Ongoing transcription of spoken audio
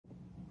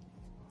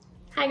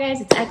Hi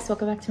guys, it's X.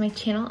 Welcome back to my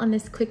channel. On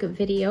this quick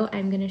video,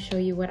 I'm going to show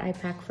you what I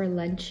pack for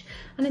lunch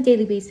on a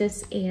daily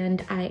basis,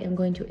 and I am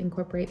going to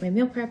incorporate my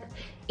meal prep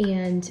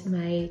and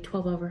my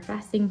 12-hour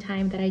fasting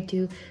time that I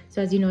do.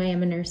 So as you know, I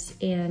am a nurse,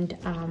 and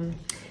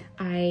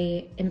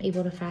I am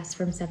able to fast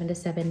from 7 to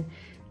 7.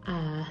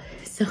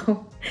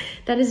 So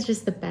that is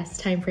just the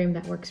best time frame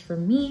that works for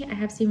me. I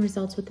have seen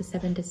results with the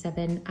 7 to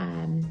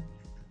 7.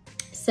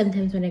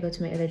 Sometimes when I go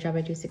to my other job,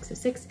 I do 6 to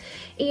 6.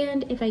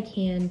 And if I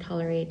can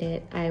tolerate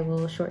it, I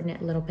will shorten it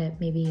a little bit,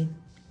 maybe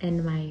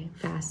end my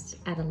fast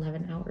at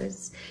 11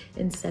 hours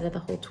instead of the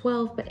whole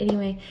 12. But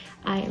anyway,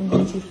 I am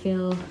going to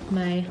fill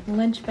my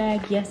lunch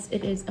bag. Yes,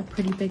 it is a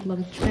pretty big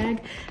lunch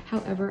bag.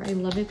 However, I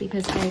love it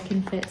because I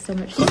can fit so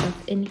much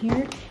stuff in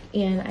here.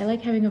 And I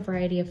like having a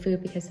variety of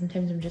food because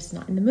sometimes I'm just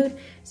not in the mood.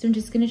 So I'm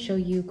just gonna show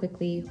you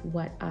quickly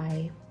what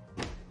I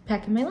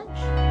pack in my lunch.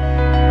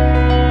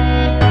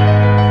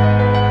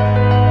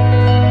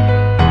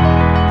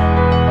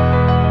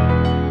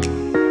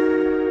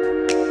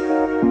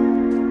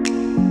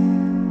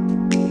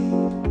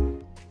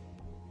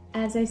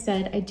 As I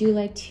said, I do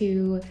like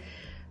to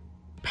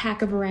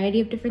pack a variety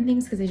of different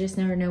things because I just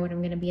never know what I'm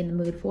going to be in the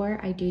mood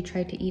for. I do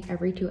try to eat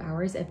every 2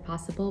 hours if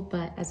possible,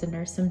 but as a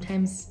nurse,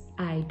 sometimes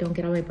I don't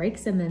get all my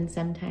breaks, and then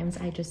sometimes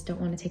I just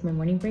don't want to take my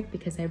morning break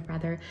because I'd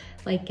rather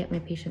like get my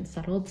patients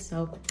settled.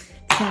 So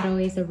it's not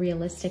always a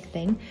realistic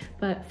thing.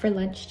 But for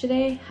lunch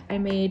today, I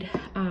made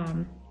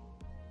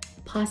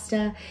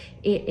pasta.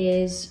 It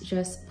is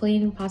just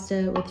plain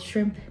pasta with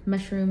shrimp,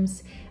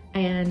 mushrooms,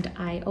 and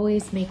I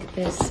always make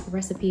this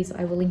recipe, so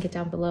I will link it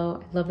down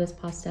below. I love this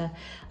pasta.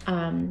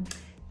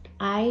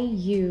 I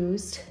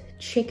used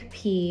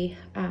chickpea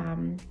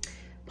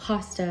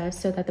pasta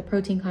so that the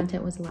protein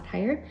content was a lot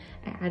higher.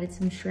 I added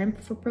some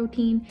shrimp for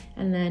protein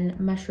and then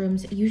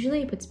mushrooms.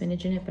 Usually I put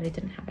spinach in it, but I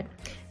didn't have it.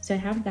 So I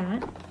have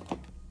that.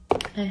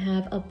 I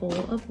have a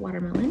bowl of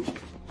watermelon.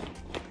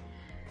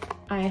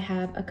 I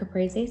have a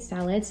caprese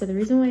salad. So the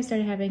reason why I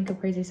started having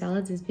caprese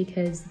salads is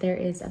because there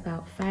is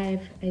about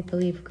 5, I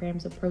believe,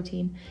 grams of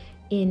protein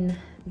in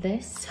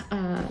this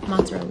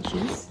mozzarella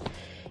cheese.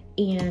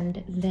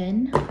 And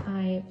then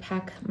I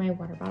pack my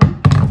water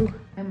bottle. Ooh,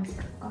 I almost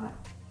forgot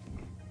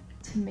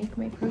to make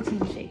my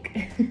protein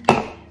shake.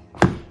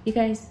 You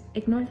guys,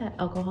 ignore that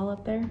alcohol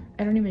up there.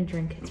 I don't even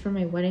drink. It's for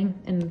my wedding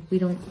and we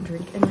don't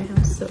drink in my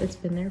house. So it's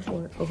been there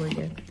for over a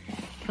year.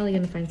 Probably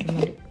gonna find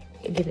someone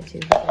to give it to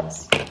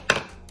because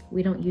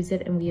we don't use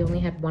it, and we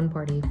only had one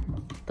party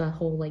the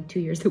whole like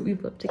 2 years that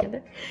we've lived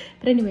together.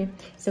 But anyway,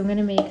 so I'm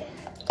gonna make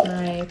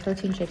my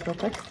protein shake real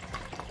quick.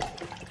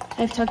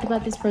 I've talked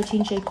about this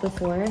protein shake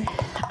before.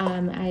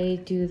 I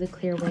do the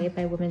Clear Whey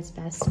by Women's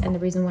Best, and the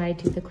reason why I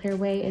do the Clear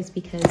Whey is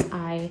because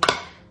I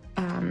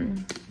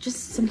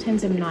just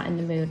sometimes I'm not in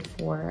the mood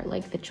for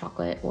like the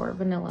chocolate or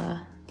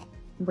vanilla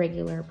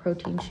regular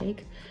protein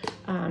shake,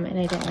 and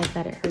I don't like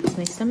that. It hurts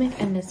my stomach,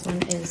 and this one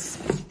is,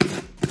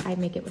 I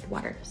make it with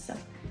water, so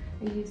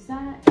I use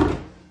that.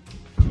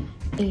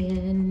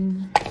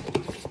 And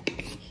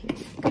here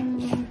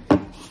we go.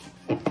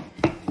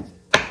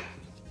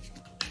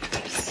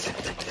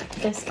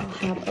 This I'll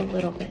have a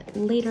little bit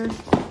later.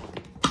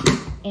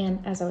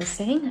 And as I was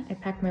saying, I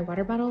packed my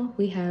water bottle.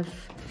 We have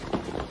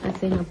a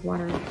thing of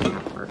water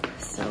at work,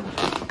 so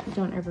I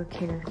don't ever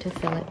care to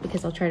fill it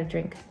because I'll try to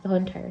drink the whole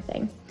entire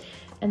thing.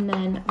 And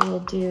then we'll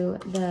do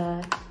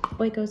the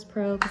Oikos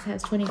Pro because it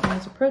has 20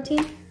 grams of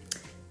protein.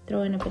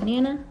 Throw in a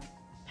banana.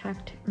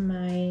 Packed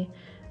my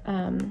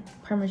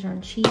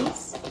Parmesan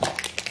cheese,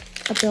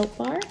 a Built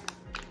Bar.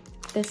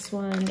 This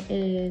one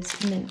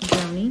is mint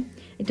brownie.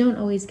 I don't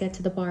always get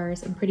to the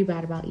bars. I'm pretty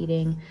bad about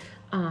eating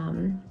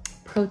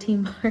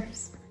protein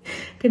bars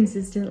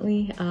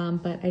consistently,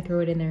 but I throw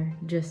it in there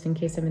just in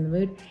case I'm in the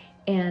mood.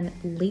 And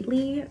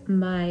lately,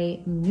 my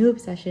new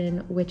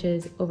obsession, which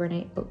is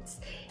overnight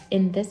oats.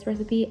 In this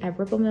recipe, I have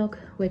Ripple Milk,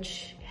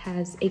 which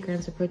has 8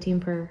 grams of protein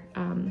per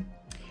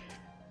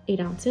 8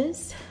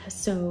 ounces.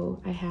 So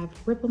I have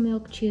Ripple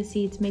Milk, chia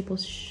seeds, maple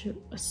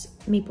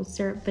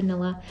syrup,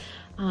 vanilla,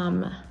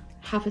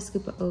 half a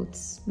scoop of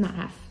oats, not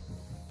half,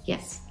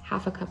 yes,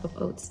 half a cup of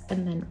oats,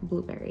 and then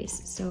blueberries.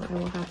 So I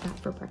will have that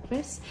for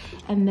breakfast.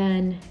 And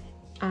then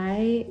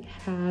I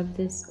have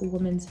this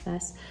Woman's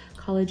Best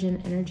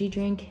collagen energy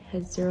drink.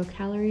 Has 0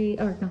 calorie,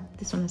 or no,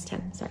 this one has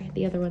 10, sorry.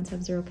 The other ones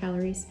have 0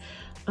 calories.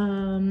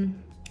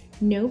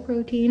 No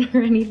protein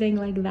or anything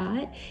like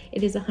that.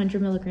 It is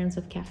 100 milligrams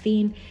of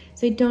caffeine.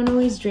 So I don't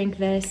always drink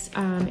this.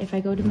 If I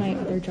go to my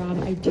other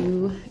job, I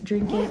do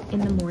drink it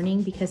in the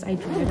morning because I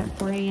drive at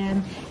 4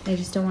 a.m. and I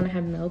just don't want to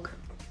have milk.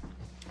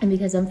 And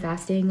because I'm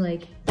fasting,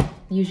 like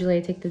usually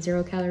I take the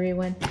 0 calorie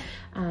one,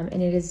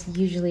 and it is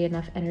usually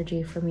enough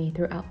energy for me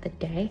throughout the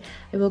day.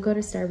 I will go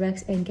to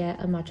Starbucks and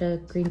get a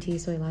matcha green tea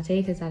soy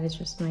latte because that is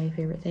just my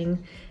favorite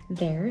thing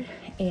there,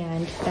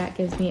 and that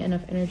gives me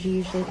enough energy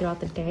usually throughout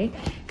the day.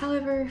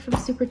 However, if I'm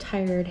super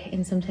tired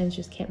and sometimes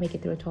just can't make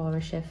it through a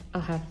 12-hour shift,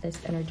 I'll have this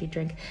energy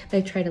drink, but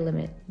I try to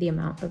limit the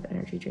amount of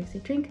energy drinks I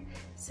drink,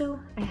 so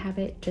I have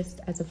it just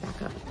as a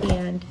backup.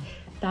 And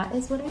that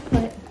is what I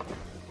put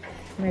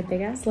in my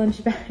big ass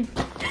lunch bag.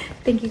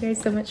 Thank you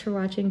guys so much for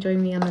watching.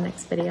 Join me on the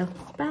next video.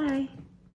 Bye.